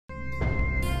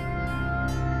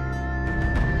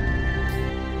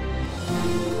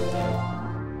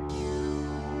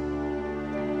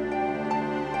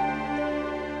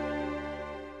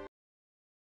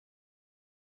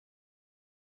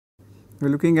we are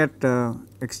looking at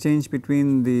exchange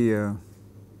between the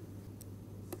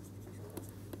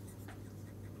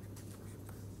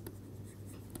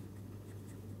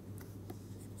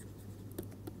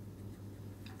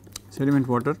sediment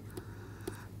water.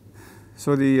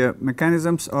 So, the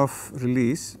mechanisms of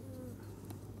release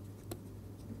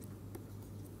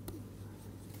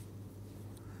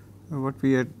what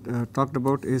we had talked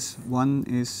about is, one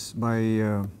is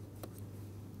by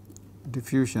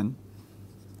diffusion.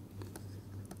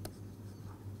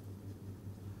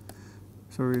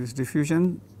 So, it is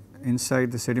diffusion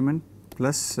inside the sediment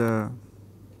plus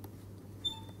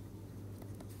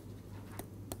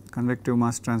convective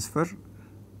mass transfer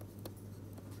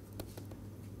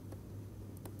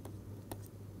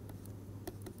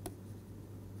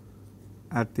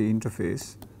at the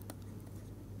interface.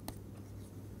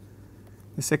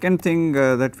 The second thing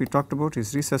that we talked about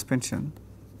is resuspension.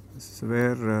 This is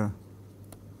where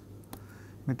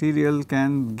material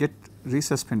can get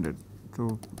resuspended.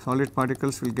 So, solid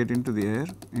particles will get into the air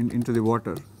into the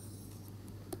water,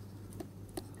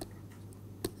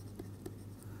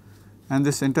 and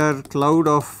this entire cloud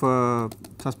of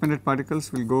suspended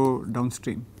particles will go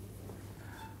downstream.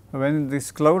 When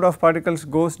this cloud of particles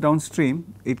goes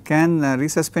downstream, it can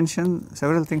resuspension,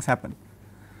 several things happen.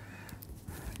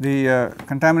 The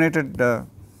contaminated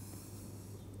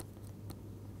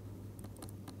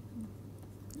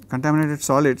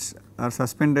solids are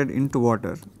suspended into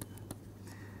water,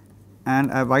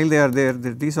 and while they are there,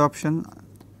 the desorption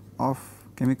of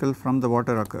chemical from the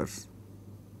water occurs.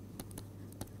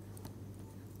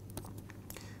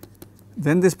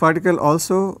 Then this particle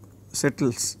also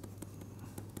settles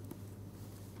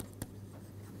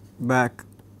back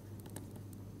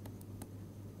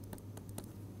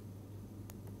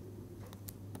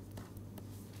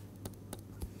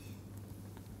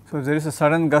so there is a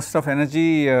sudden gust of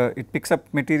energy, it picks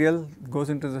up material, goes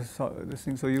into this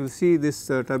thing. So, you will see this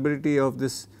turbidity of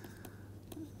this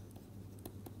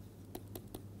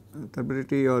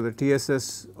turbidity or the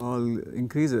TSS all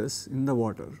increases in the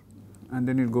water, and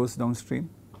then it goes downstream.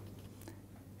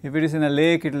 If it is in a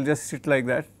lake, it will just sit like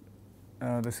that.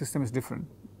 The system is different.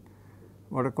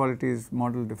 Water quality is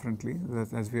modeled differently,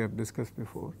 as we have discussed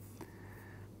before.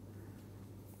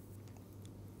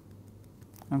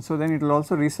 And so, then it will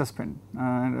also resuspend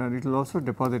and it will also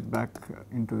deposit back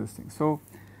into this thing. So,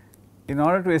 in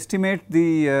order to estimate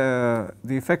the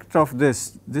effect of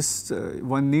this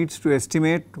one needs to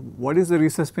estimate what is the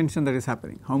resuspension that is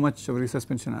happening, how much of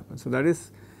resuspension happens. So, that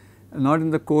is not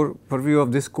in the core purview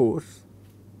of this course.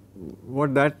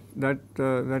 What that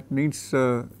needs,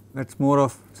 that is more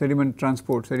of sediment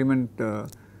transport, sediment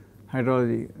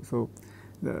hydrology. So,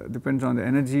 depends on the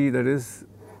energy, that is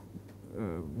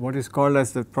what is called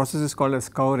as, the process is called as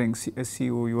scouring,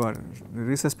 SCOUR. The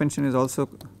resuspension is also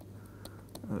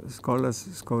called as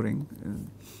scouring.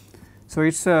 So, it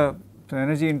is an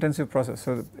energy intensive process.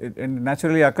 So, it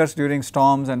naturally occurs during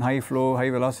storms and high flow, high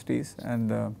velocities,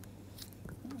 and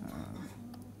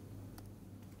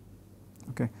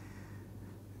okay.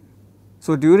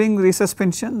 So, during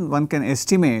resuspension one can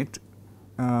estimate,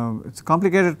 it is a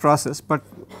complicated process, but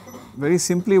very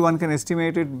simply one can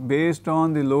estimate it based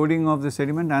on the loading of the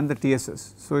sediment and the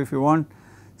TSS. So, if you want,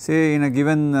 say, in a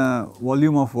given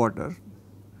volume of water,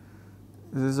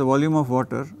 this is a volume of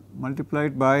water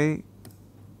multiplied by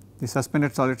the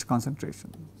suspended solids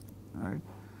concentration, right.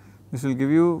 This will give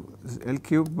you L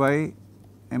cube by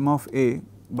M of A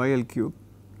by L cube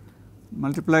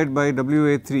multiplied by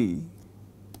WA3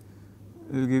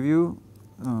 will give you,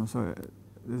 sorry,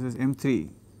 this is M3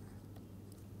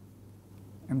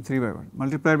 by 1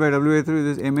 multiplied by WA3,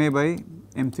 this is MA by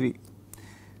M3.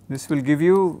 This will give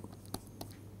you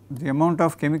the amount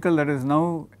of chemical that is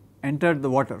now entered the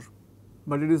water,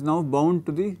 but it is now bound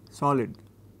to the solid.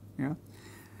 Yeah.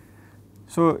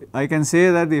 So, I can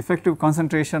say that the effective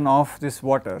concentration of this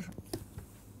water,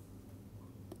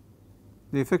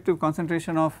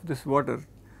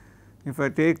 if I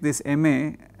take this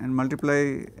MA and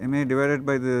multiply MA divided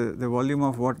by the volume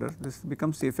of water, this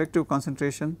becomes the effective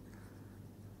concentration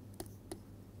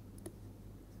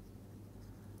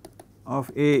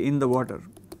of A in the water.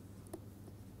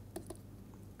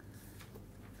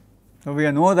 So,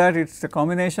 we know that it is the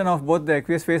combination of both the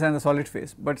aqueous phase and the solid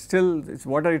phase, but still it is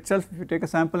water itself. If you take a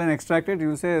sample and extract it, you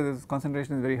will say this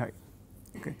concentration is very high.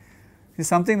 Okay. This is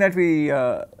something that we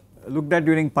looked at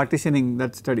during partitioning,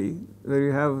 that study, where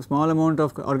you have a small amount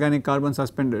of organic carbon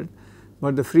suspended,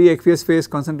 but the free aqueous phase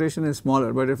concentration is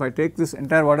smaller. But if I take this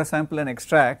entire water sample and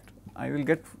extract, I will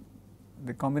get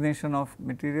the combination of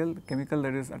material, chemical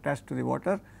that is attached to the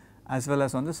water as well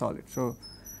as on the solid. So,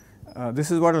 this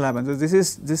is what will happen. So, this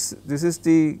is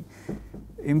the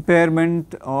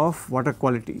impairment of water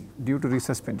quality due to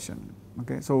resuspension.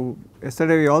 Okay. So,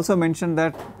 yesterday we also mentioned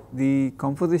that the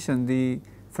composition, the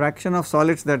fraction of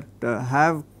solids that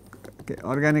have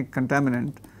organic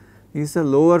contaminant is a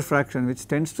lower fraction which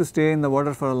tends to stay in the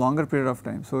water for a longer period of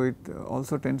time. So, it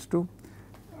also tends to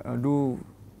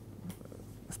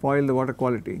spoil the water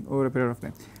quality over a period of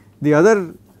time. The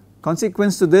other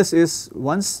consequence to this is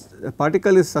once a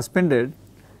particle is suspended,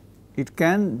 it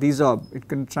can desorb, it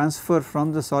can transfer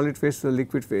from the solid phase to the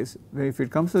liquid phase. Where if it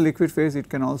comes to the liquid phase, it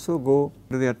can also go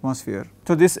to the atmosphere.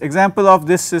 So, this example of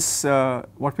this is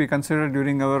what we considered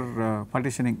during our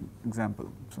partitioning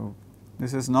example. So,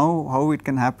 this is now how it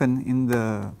can happen in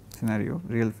the scenario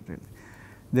real.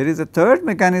 There is a third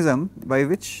mechanism by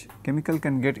which chemical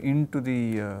can get into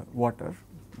the water,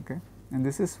 okay, and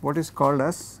this is what is called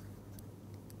as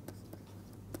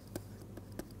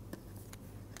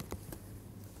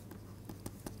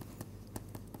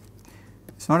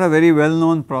it is not a very well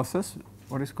known process,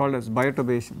 what is called as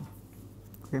bioturbation.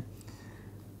 Okay.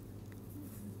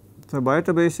 So,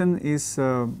 bioturbation is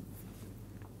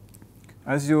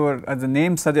as the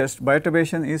name suggests,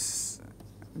 bioturbation is,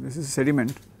 this is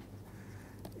sediment,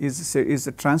 is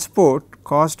a transport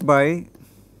caused by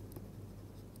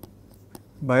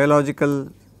biological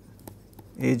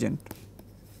agent.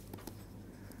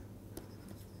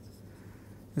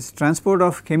 This transport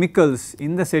of chemicals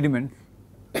in the sediment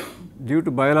due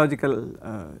to biological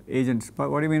agents.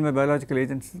 What do you mean by biological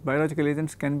agents? Biological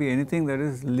agents can be anything that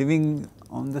is living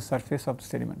on the surface of the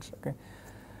sediments. Okay.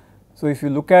 So, if you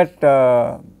look at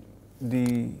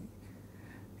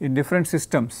in different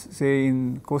systems, say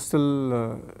in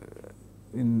coastal,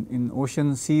 in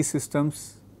ocean sea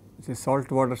systems, say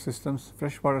saltwater systems,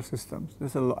 freshwater systems,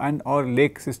 and or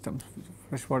lake systems,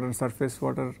 freshwater, surface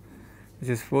water, which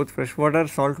is both freshwater,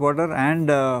 saltwater, and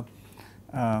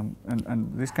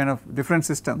this kind of different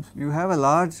systems, you have a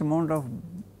large amount of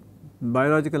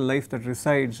biological life that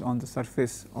resides on the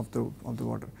surface of the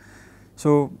water.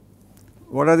 So,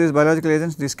 what are these biological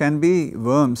agents? These can be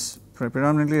worms,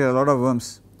 predominantly a lot of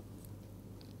worms.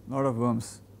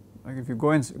 Like if you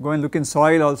go and look in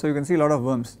soil also, you can see a lot of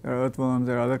worms. There are earthworms,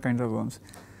 there are other kinds of worms.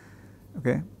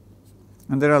 Okay,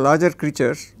 and there are larger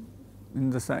creatures in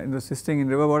this thing in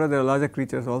river water. There are larger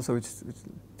creatures also, which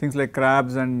things like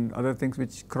crabs and other things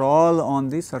which crawl on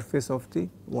the surface of the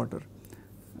water,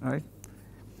 right.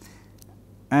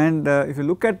 And if you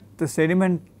look at the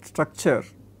sediment structure,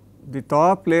 the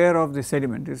top layer of the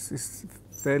sediment is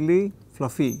fairly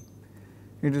fluffy.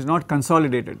 It is not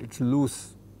consolidated, it is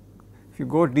loose. If you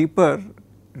go deeper,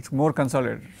 it is more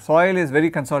consolidated. Soil is very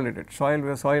consolidated. Soil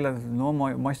has no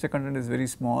moisture content, is very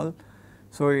small.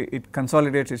 So, it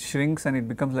consolidates, it shrinks, and it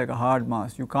becomes like a hard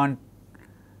mass. You can't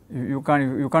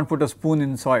put a spoon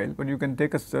in soil, but you can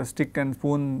take a stick and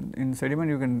spoon in sediment,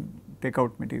 you can take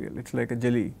out material. It is like a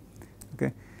jelly.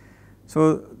 Okay.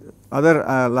 So, other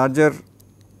larger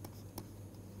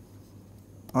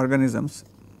organisms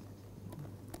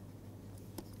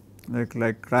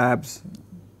like crabs,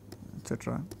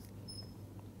 etc.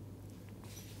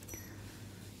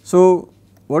 So,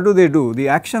 what do they do? The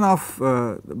action of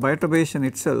bioturbation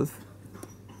itself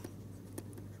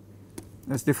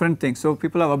is different things. So,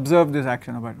 people have observed this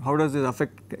action about how does this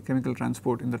affect chemical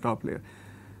transport in the top layer.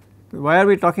 Why are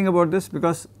we talking about this?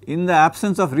 Because in the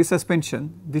absence of resuspension,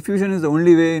 diffusion is the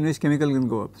only way in which chemical can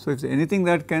go up. So, if there is anything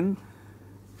that can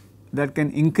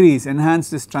enhance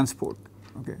this transport.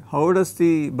 Okay. How does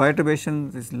the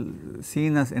bioturbation is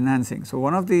seen as enhancing? So,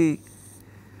 one of the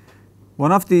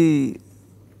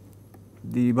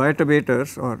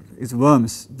bioturbators is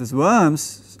worms. These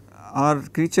worms are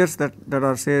creatures that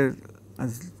are say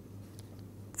as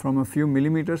from a few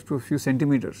millimeters to a few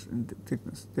centimeters in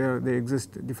thickness. They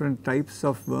exist, different types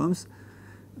of worms.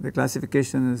 The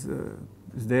classification is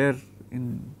there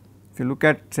in, if you look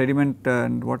at sediment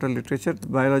and water literature,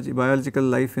 biological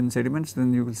life in sediments,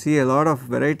 then you will see a lot of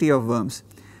variety of worms.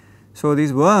 So,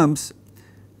 these worms,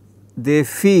 they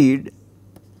feed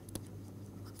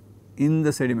in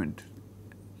the sediment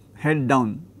head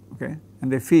down, okay,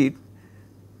 and they feed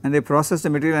and they process the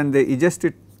material and they eject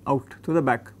it out to the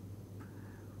back.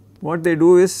 What they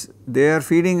do is they are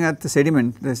feeding at the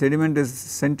sediment is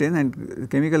sent in and the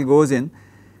chemical goes in.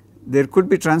 There could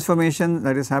be transformation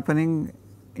that is happening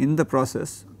in the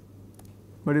process,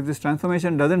 but if this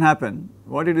transformation does not happen,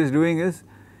 what it is doing is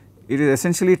it is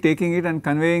essentially taking it and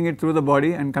conveying it through the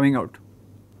body and coming out,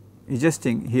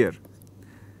 ejesting here.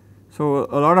 So,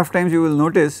 a lot of times you will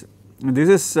notice this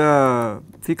is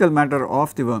fecal matter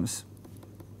of the worms.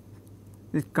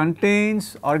 It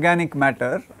contains organic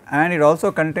matter and it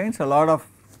also contains a lot of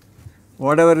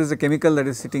whatever is the chemical that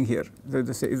is sitting here. So,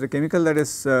 this is the chemical that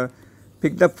is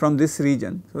picked up from this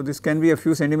region. So, this can be a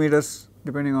few centimeters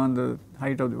depending on the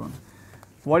height of the worm.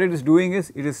 What it is doing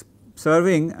is, it is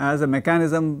serving as a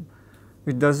mechanism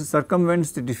which does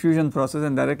circumvents the diffusion process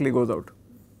and directly goes out.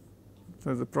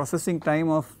 So, the processing time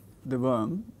of the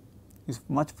worm is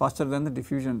much faster than the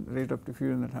diffusion rate of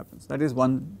diffusion that happens. That is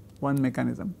one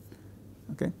mechanism.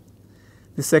 Okay.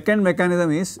 The second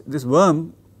mechanism is, this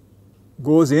worm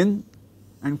goes in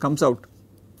and comes out.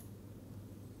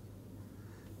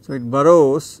 So, it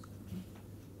burrows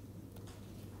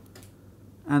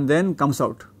and then comes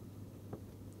out.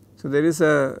 So, there is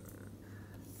a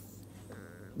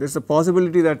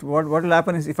possibility that what will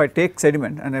happen is, if I take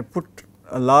sediment and I put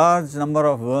a large number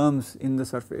of worms in the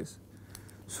surface,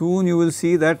 soon you will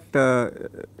see that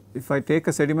if I take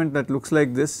a sediment that looks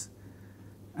like this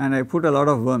and I put a lot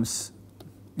of worms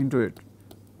into it,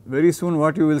 very soon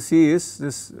what you will see is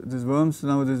this worms,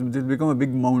 now this become a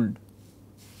big mound.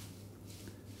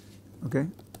 Okay.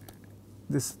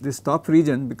 This top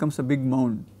region becomes a big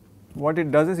mound. What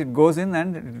it does is, it goes in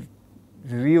and it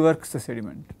reworks the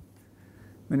sediment.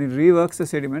 When it reworks the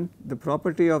sediment, the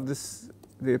property of this,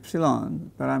 the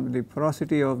epsilon parameter, the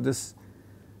porosity of this,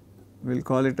 we will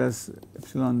call it as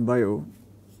epsilon bio.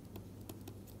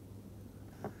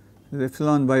 The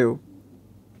epsilon bio,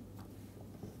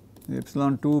 the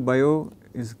epsilon 2 bio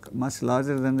is much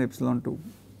larger than the epsilon 2,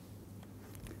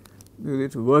 because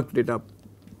it worked it up.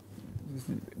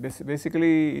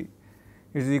 Basically,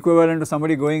 it is equivalent to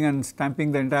somebody going and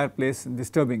stamping the entire place and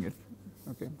disturbing it.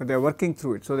 Okay. But they are working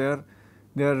through it. So, they are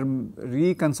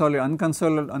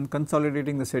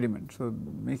unconsolidating the sediment, so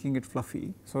making it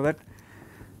fluffy, so that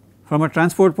from a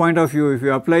transport point of view, if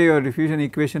you apply your diffusion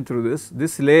equation through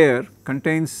this layer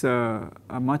contains a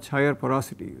much higher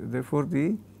porosity. Therefore,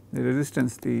 the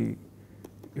resistance, the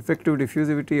effective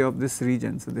diffusivity of this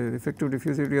region. So, the effective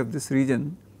diffusivity of this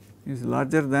region is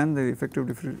larger than the effective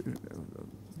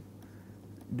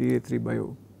Da3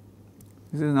 bio.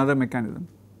 This is another mechanism.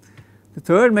 The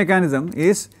third mechanism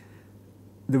is,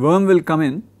 the worm will come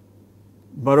in,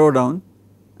 burrow down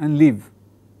and leave.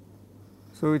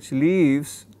 So, which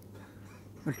leaves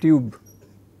a tube.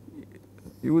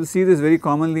 You will see this very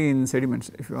commonly in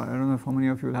sediments. I do not know how many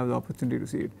of you will have the opportunity to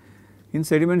see it. In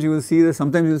sediments, you will see that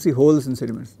sometimes you will see holes in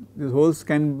sediments. These holes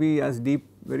can be as deep,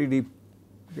 very deep.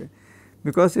 Okay.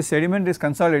 Because the sediment is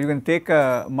consolidated, you can take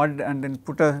a mud and then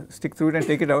put a stick through it and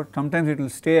take it out. Sometimes it will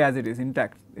stay as it is,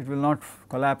 intact. It will not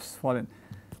collapse, fall in.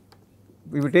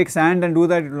 If you take sand and do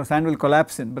that, sand will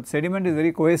collapse in, but sediment is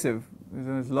very cohesive.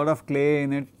 There is a lot of clay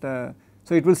in it, so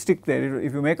it will stick there.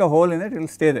 If you make a hole in it, it will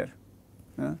stay there.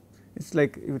 It is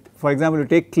like, for example, you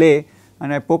take clay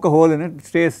and I poke a hole in it, it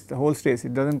stays, the hole stays,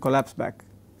 it does not collapse back.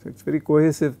 So, it is very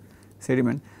cohesive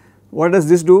sediment. What does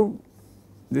this do?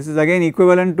 This is again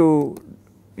equivalent to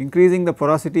increasing the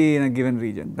porosity in a given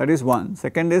region, that is one.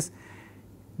 Second is,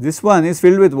 this one is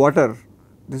filled with water,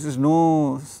 there is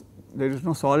no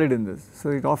solid in this. So,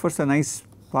 it offers a nice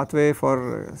pathway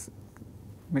for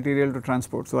material to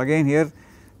transport. So, again here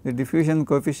the diffusion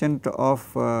coefficient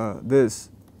of this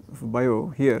bio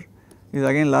here is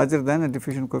again larger than the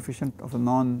diffusion coefficient of a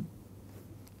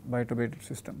non-bioturbated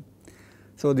system.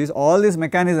 So, all these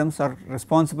mechanisms are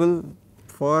responsible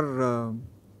for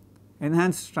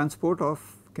enhanced transport of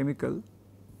chemical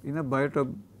in a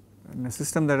in a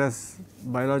system that has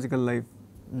biological life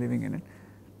living in it,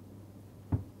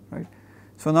 right.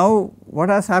 So, now what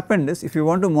has happened is, if you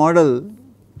want to model,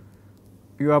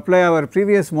 you apply our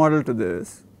previous model to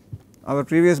this. Our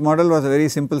previous model was a very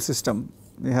simple system.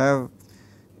 We have,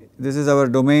 this is our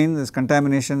domain, this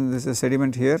contamination, this is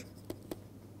sediment here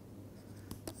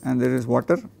and there is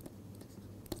water.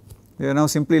 We are now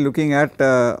simply looking at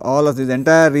all of this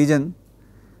entire region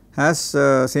has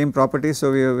same properties.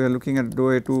 So, we are looking at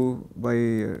dou A2 by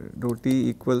dou T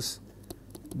equals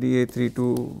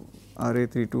dA32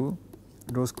 RA32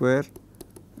 dou square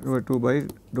dou A2 by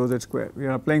dou Z square. We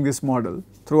are applying this model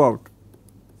throughout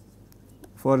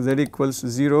for Z equals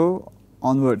 0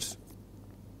 onwards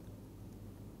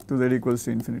to Z equals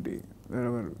to infinity,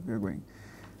 wherever we are going.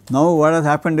 Now, what has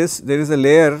happened is, there is a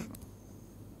layer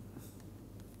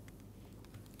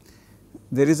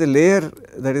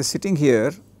that is sitting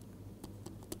here,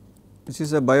 which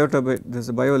is a bioturbate, there is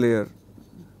a bio layer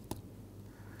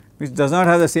which does not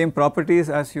have the same properties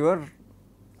as your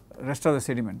rest of the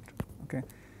sediment. Okay.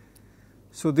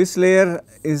 So, this layer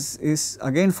is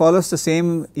again follows the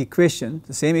same equation,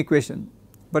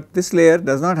 but this layer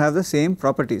does not have the same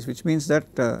properties, which means that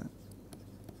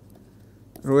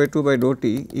rho A2 by dou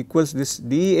T equals this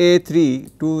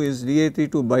dA32 is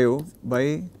dA32 bio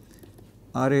by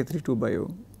RA32 bio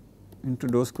into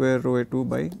dou square rho A2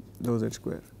 by dou Z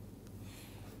square.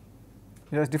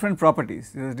 It has different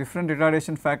properties, it has different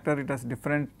retardation factor, it has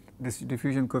different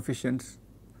diffusion coefficients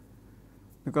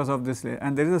because of this layer,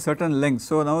 and there is a certain length.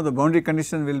 So, now the boundary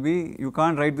condition will be, you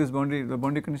can't write this boundary, the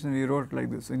boundary condition we wrote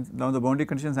like this. Now, the boundary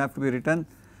conditions have to be written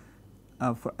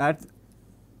at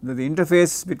the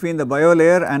interface between the bio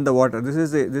layer and the water. This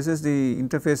is the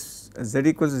interface, z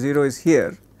equals to 0 is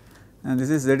here, and this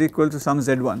is z equal to some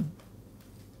z1.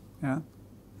 Yeah.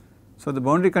 So, the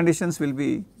boundary conditions will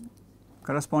be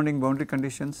corresponding boundary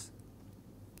conditions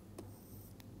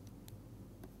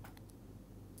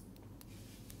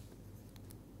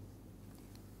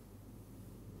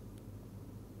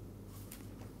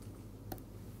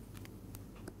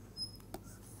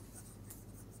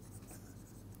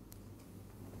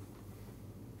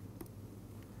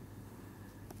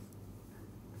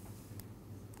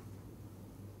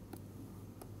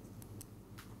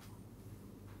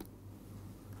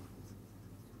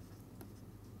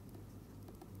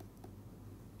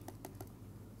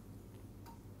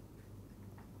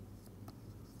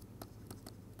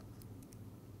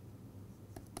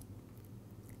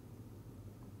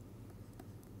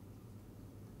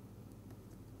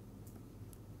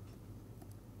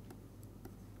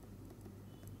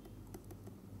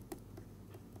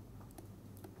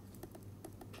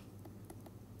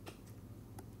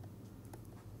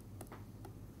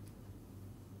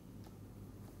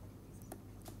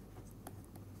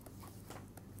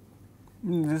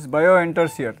this bio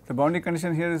enters here. The boundary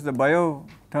condition here is the bio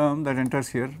term that enters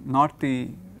here, not the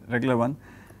regular one.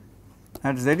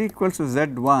 At z equals to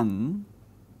z1,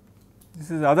 this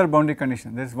is the other boundary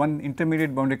condition. There is one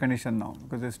intermediate boundary condition now,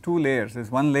 because there is two layers. There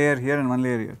is one layer here and one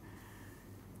layer here.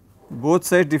 Both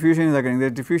sides diffusion is occurring. There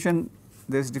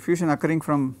is diffusion occurring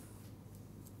from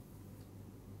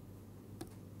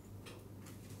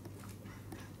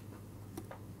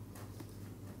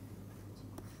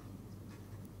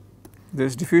there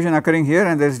is diffusion occurring here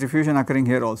and there is diffusion occurring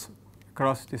here also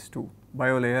across these two,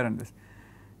 bio layer and this.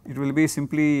 It will be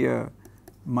simply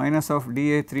minus of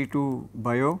dA32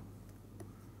 bio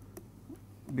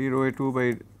d rho A2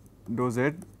 by dou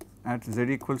z at z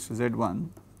equals to z1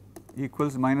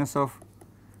 equals minus of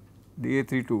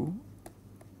dA32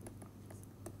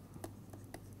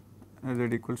 at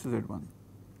z equals to z1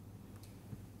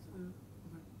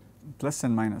 plus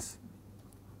and minus.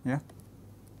 Yeah.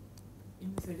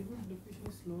 In the sediment, diffusion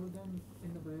is slower than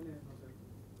in the bio layer, no, sir?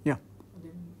 Yeah.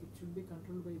 Then it should be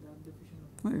controlled by that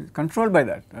diffusion. Controlled by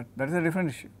that is a different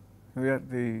issue.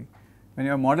 When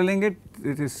you are modeling it,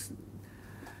 it is,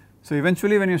 so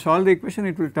eventually when you solve the equation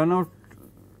it will turn out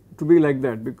to be like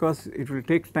that, because it will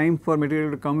take time for material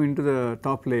to come into the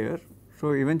top layer.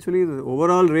 So eventually the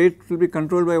overall rate will be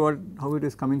controlled by how it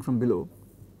is coming from below,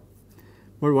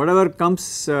 but whatever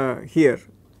comes here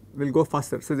will go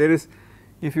faster. So there is,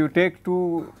 if you take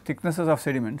two thicknesses of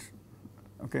sediments,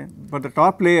 okay, but the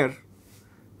top layer,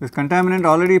 this contaminant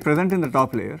already present in the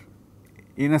top layer,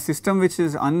 in a system which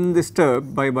is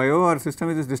undisturbed by bio or system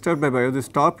which is disturbed by bio, this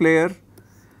top layer,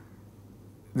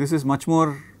 this is much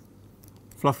more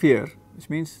fluffier, which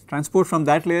means transport from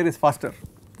that layer is faster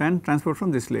than transport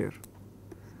from this layer.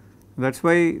 That is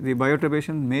why the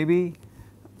bioturbation may be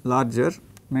larger,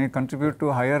 may contribute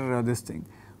to higher this thing.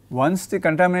 Once the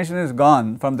contamination is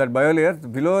gone from that bio layer, the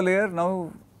below layer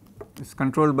now is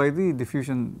controlled by the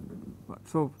diffusion.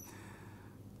 So,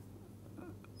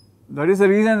 that is the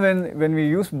reason when we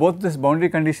use both this boundary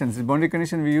conditions, the boundary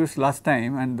condition we used last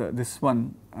time and this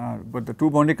one, but the two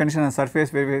boundary conditions on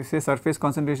surface, where we say surface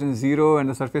concentration is 0 and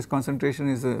the surface concentration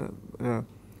is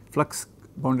flux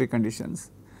boundary conditions.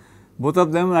 Both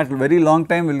of them at a very long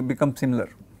time will become similar.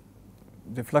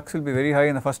 The flux will be very high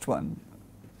in the first one.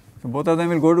 So, both of them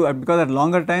will go to, because at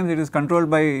longer times it is controlled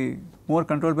by, more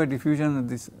controlled by diffusion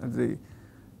at the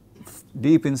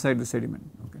deep inside the sediment.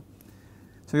 Okay.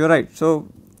 So, you are right. So,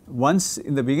 once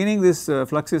in the beginning this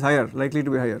flux is higher, likely to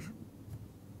be higher,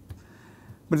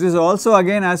 but this is also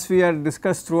again, as we had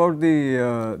discussed throughout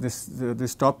the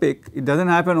this topic, it does not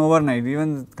happen overnight.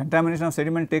 Even contamination of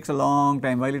sediment takes a long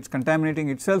time. While it is contaminating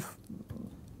itself,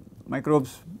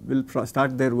 microbes will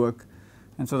start their work,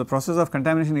 and so the process of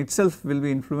contamination itself will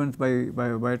be influenced by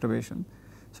bioturbation.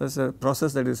 So, it is a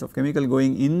process that is of chemical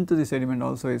going into the sediment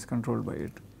also is controlled by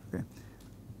it. Okay.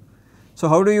 So,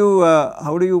 how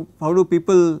do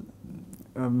people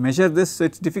measure this?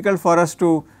 It is difficult for us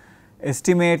to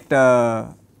estimate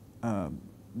the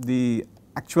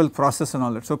actual process and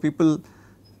all that. So, people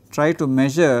try to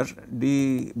measure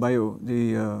the bio,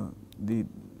 the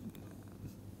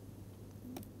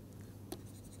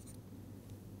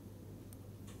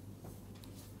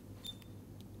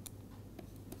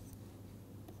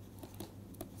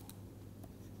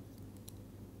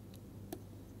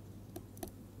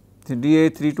the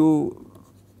Da32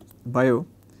 bio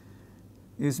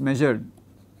is measured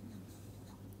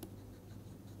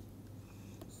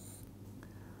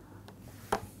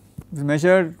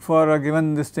for a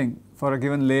given this thing, for a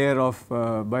given layer of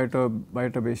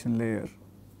bioturbation layer,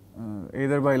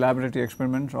 either by laboratory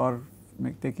experiments or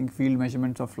taking field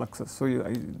measurements of fluxes. So,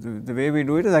 the way we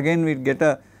do it is again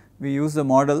we use the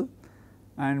model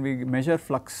and we measure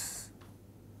flux,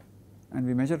 and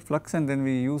then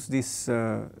we use these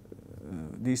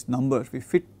numbers, we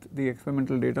fit the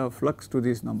experimental data of flux to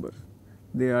these numbers.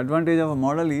 The advantage of a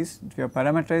model is if you are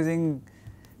parameterizing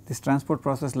this transport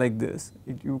process like this,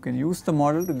 you can use the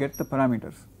model to get the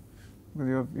parameters,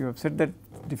 because you have set that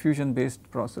diffusion based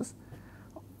process.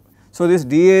 So, this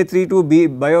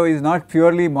Da32 bio is not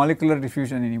purely molecular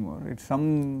diffusion anymore, it is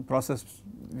some process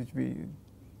which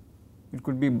it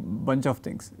could be bunch of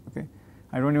things, okay.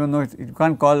 I do not even know, you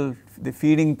can't call the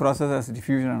feeding process as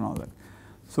diffusion and all that.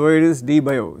 So, it is D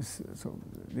bio, so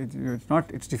it is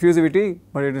not, it is diffusivity,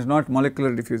 but it is not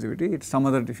molecular diffusivity, it is some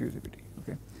other diffusivity,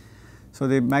 okay. So,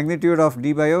 the magnitude of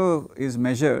D bio is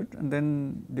measured, and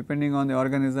then depending on the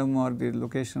organism or the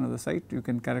location of the site, you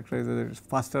can characterize whether it is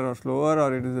faster or slower,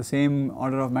 or it is the same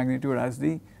order of magnitude as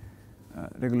the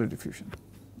regular diffusion,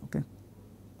 okay.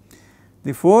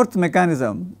 The fourth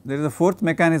mechanism, there is a fourth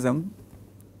mechanism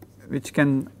which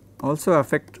can also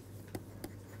affect,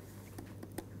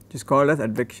 which is called as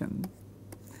advection.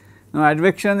 Now,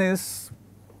 advection is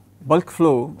bulk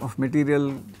flow of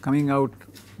material coming out,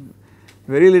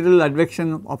 very little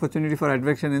advection, opportunity for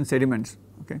advection in sediments,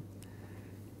 okay.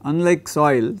 Unlike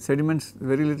soil, sediments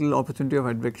very little opportunity of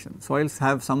advection. Soils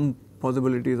have some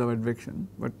possibilities of advection,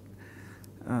 but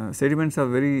sediments are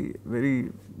very,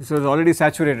 so it is already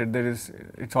saturated, it is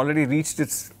already reached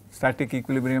its static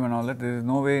equilibrium and all that, there is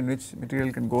no way in which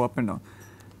material can go up and down.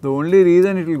 The only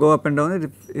reason it will go up and down is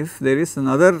if there is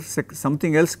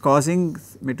something else causing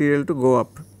material to go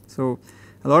up. So,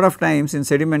 a lot of times in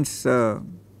sediments, as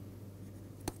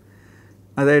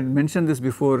I had mentioned this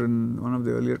before in one of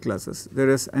the earlier classes, there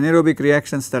is anaerobic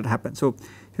reactions that happen. So,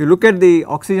 if you look at the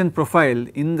oxygen profile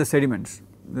in the sediments,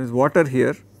 there is water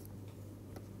here.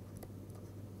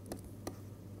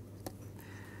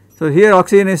 So, here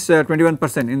oxygen is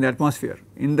 21% in the atmosphere.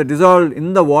 In the dissolved,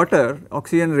 in the water,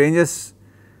 oxygen ranges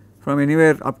from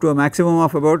anywhere up to a maximum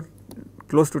of about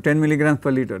close to 10 milligrams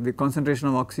per liter, the concentration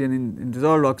of oxygen in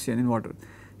dissolved oxygen in water.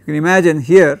 You can imagine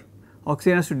here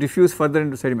oxygen has to diffuse further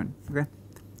into sediment, okay.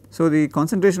 So, the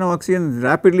concentration of oxygen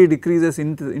rapidly decreases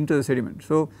into the sediment.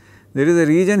 So, there is a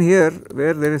region here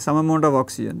where there is some amount of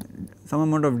oxygen, some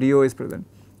amount of DO is present.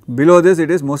 Below this it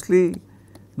is mostly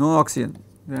no oxygen,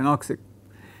 anoxic.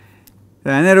 The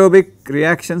anaerobic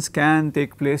reactions can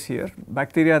take place here.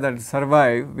 Bacteria that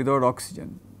survive without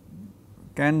oxygen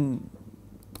can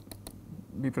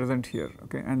be present here,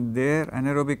 okay, and their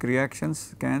anaerobic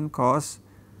reactions can cause,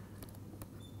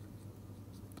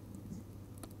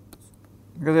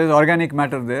 because there is organic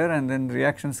matter there, and then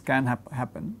reactions can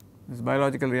happen, there is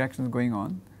biological reactions going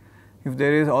on. If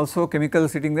there is also chemical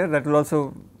sitting there, that will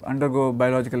also undergo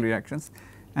biological reactions.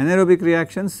 Anaerobic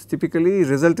reactions typically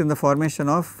result in the formation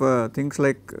of things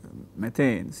like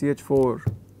methane, CH4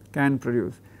 can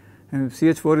produce, and if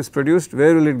CH4 is produced,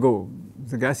 where will it go? It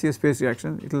is a gaseous phase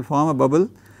reaction, it will form a bubble,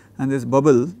 and this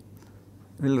bubble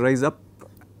will rise up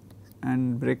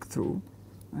and break through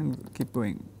and keep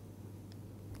going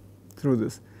through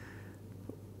this.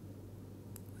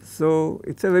 So,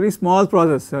 it is a very small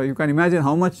process, you can imagine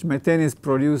how much methane is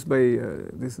produced by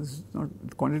this is not,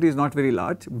 quantity is not very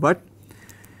large, but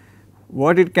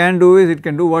what it can do is it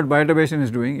can do what bioturbation is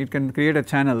doing, it can create a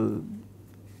channel,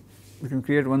 it can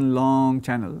create one long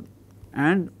channel,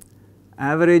 and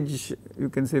average, you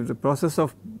can say the process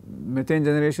of methane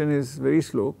generation is very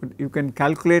slow, but you can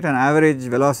calculate an average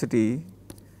velocity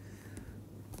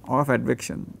of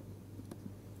advection.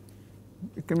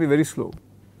 It can be very slow,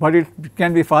 but it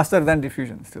can be faster than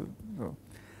diffusion still.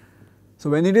 So,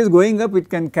 when it is going up, it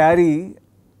can carry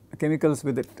chemicals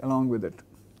with it, along with it,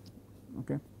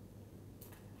 okay.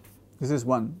 This is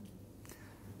one.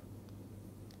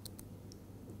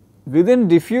 Within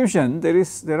diffusion,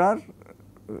 there are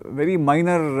very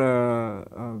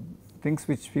minor things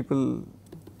which people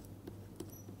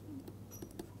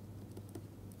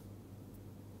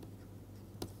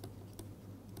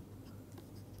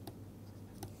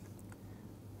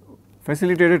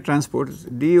facilitated transport,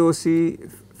 DOC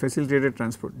facilitated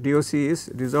transport. DOC is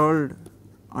dissolved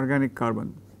organic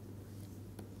carbon.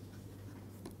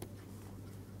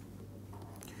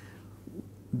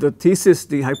 The thesis,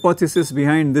 the hypothesis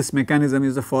behind this mechanism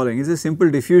is the following. It is a simple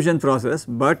diffusion process,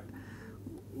 but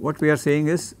what we are saying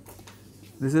is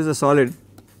this is a solid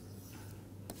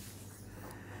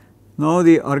Now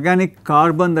the organic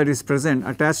carbon that is present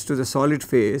attached to the solid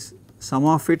phase, some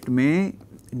of it may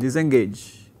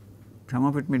disengage, Why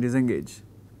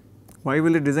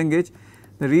will it disengage?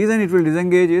 The reason it will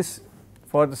disengage is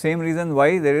for the same reason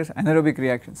why there is anaerobic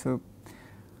reaction. So,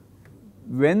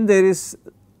 when there is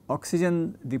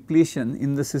oxygen depletion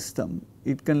in the system,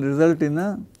 it can result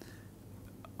in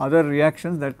other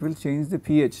reactions that will change the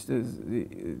pH.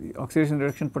 The oxidation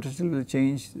reduction potential will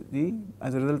change,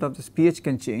 as a result of this pH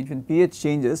can change. When pH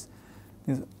changes,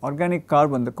 this organic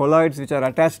carbon, the colloids which are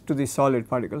attached to the solid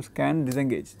particles can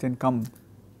disengage,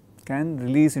 can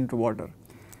release into water.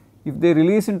 If they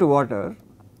release into water,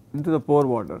 into the pore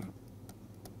water,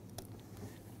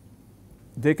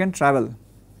 they can travel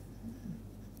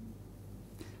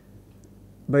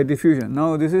by diffusion.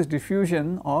 Now, this is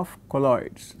diffusion of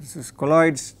colloids, this is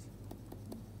colloids .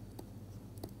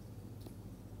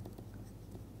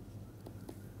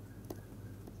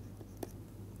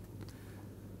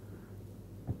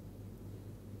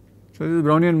 So, this is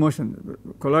Brownian motion.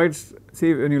 Colloids,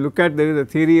 see, when you look at, there is a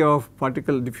theory of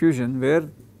particle diffusion where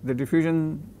the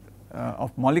diffusion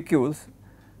of molecules,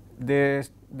 they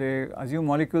assume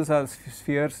molecules are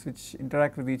spheres which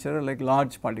interact with each other like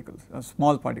large particles,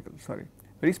 small particles, sorry,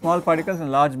 very small particles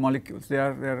and large molecules,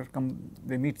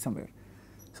 they meet somewhere.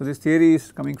 So, this theory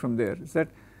is coming from there, is that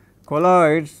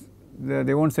colloids,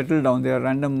 they will not settle down, they are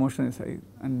random motion inside,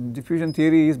 and diffusion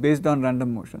theory is based on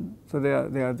random motion. So,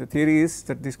 the theory is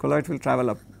that these colloids will travel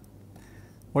up.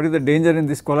 What is the danger in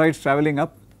these colloids traveling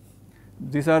up?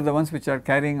 These are the ones which are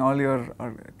carrying all your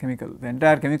chemical, the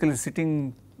entire chemical is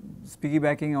sitting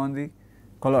piggybacking on the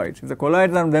colloids. If the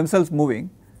colloids are themselves moving,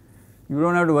 you do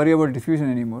not have to worry about diffusion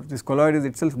anymore, this colloid is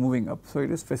itself moving up. So, it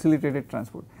is facilitated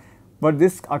transport, but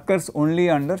this occurs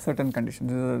only under certain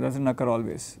conditions, this does not occur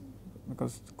always,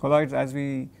 because colloids, as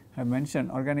we have mentioned,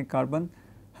 organic carbon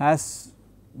has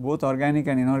both organic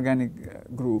and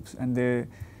inorganic groups, and it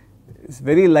is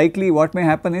very likely what may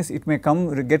happen is it may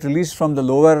get released from the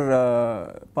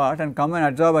lower part and come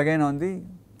and adsorb again on the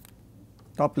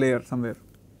top layer somewhere.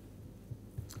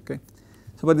 Okay.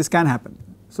 So, but this can happen.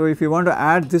 So, if you want to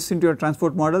add this into your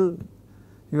transport model,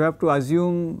 you have to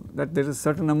assume that there is a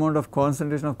certain amount of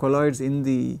concentration of colloids in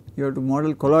you have to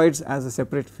model colloids as a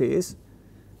separate phase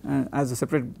and as a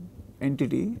separate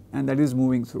entity, and that is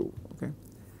moving through. Okay.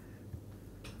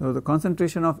 So, the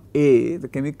concentration of A, the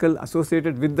chemical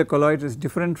associated with the colloids, is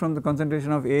different from the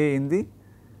concentration of A in the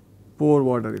pore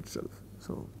water itself.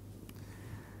 So,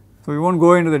 we will not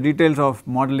go into the details of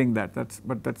modeling that,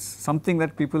 but that is something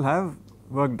that people have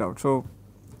worked out. So,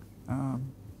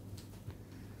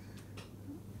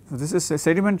 this is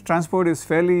sediment transport is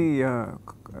fairly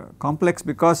complex,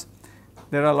 because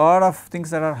there are a lot of things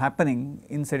that are happening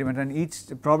in sediment, and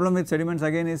each problem with sediments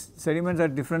again is sediments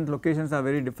at different locations are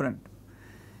very different.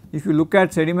 If you look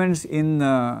at sediments in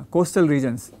coastal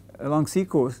regions along sea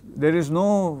coast, there is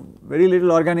very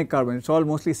little organic carbon, it is all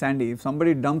mostly sandy. If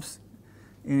somebody dumps,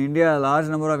 in India a large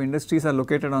number of industries are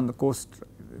located on the coast,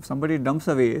 if somebody dumps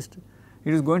a waste,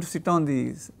 it is going to sit on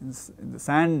the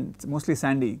sand, it is mostly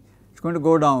sandy, it is going to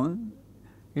go down,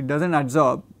 it does not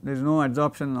adsorb, there is no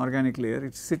adsorption organic layer,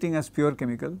 it is sitting as pure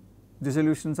chemical.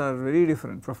 Dissolutions are very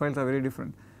different, profiles are very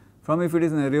different from if it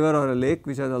is in a river or a lake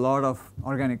which has a lot of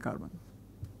organic carbon,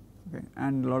 okay,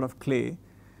 and a lot of clay,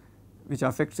 which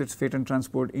affects its fate and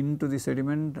transport into the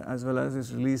sediment as well as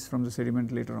its release from the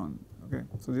sediment later on. Okay.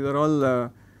 So, these are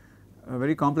all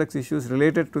very complex issues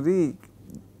related to the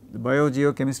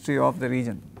biogeochemistry of the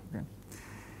region. Okay.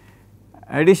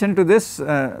 Addition to this, we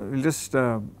will just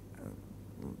so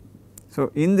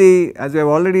as we have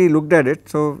already looked at it.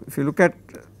 So, if you look at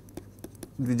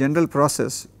the general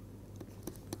process,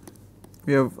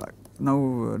 we have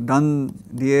now done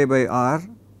dA by R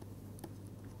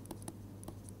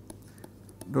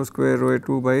rho square rho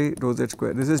A2 by rho Z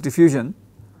square. This is diffusion.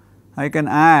 I can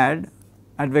add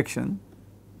advection,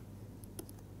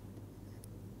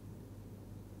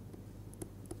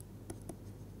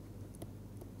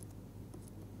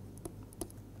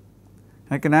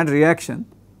 I can add reaction.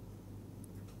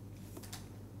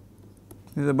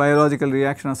 This is a biological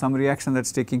reaction or some reaction that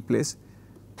is taking place.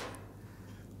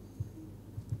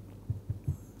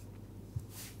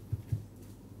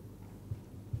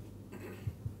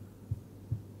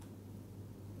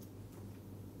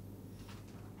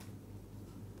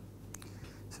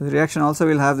 So, the reaction also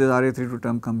will have this Ra32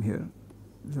 term come here,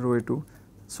 rho A2,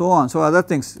 so on. So, other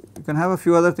things, you can have a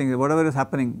few other things, whatever is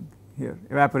happening here,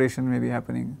 evaporation may be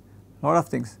happening, lot of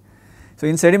things. So,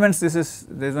 in sediments there is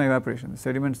no evaporation,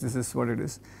 sediments this is what it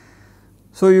is.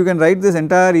 So, you can write this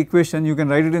entire equation, you can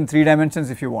write it in 3 dimensions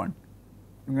if you want,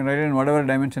 you can write it in whatever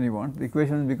dimension you want, the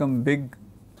equations become big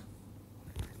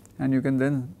and you can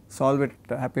then solve it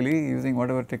happily using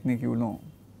whatever technique you know.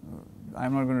 I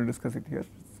am not going to discuss it here.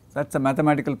 That is a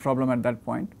mathematical problem at that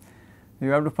point. You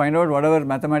have to find out whatever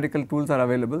mathematical tools are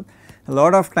available. A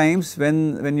lot of times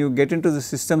when you get into the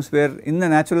systems where in the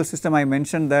natural system I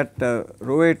mentioned that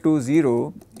rho A2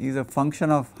 0 is a function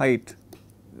of height,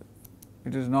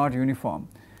 it is not uniform.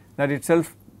 That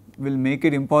itself will make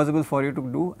it impossible for you to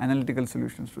do analytical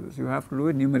solutions to this. You have to do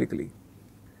it numerically.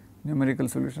 Numerical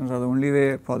solutions are the only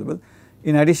way possible.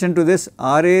 In addition to this,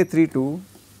 RA32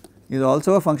 is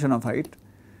also a function of height,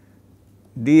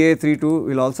 DA32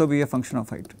 will also be a function of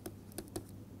height.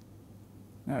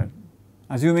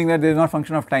 Assuming that there is not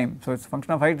function of time. So, it is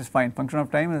function of height is fine, function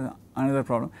of time is another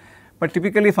problem. But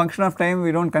typically function of time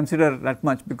we do not consider that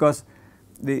much because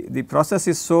the process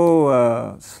is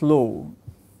so slow,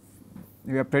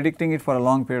 we are predicting it for a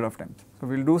long period of time. So,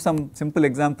 we will do some simple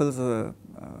examples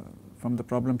from the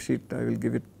problem sheet, I will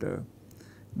give it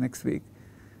next week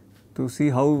to see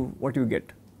what you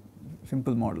get,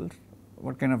 simple models,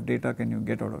 what kind of data can you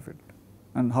get out of it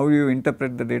and how you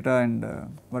interpret the data and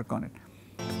work on it.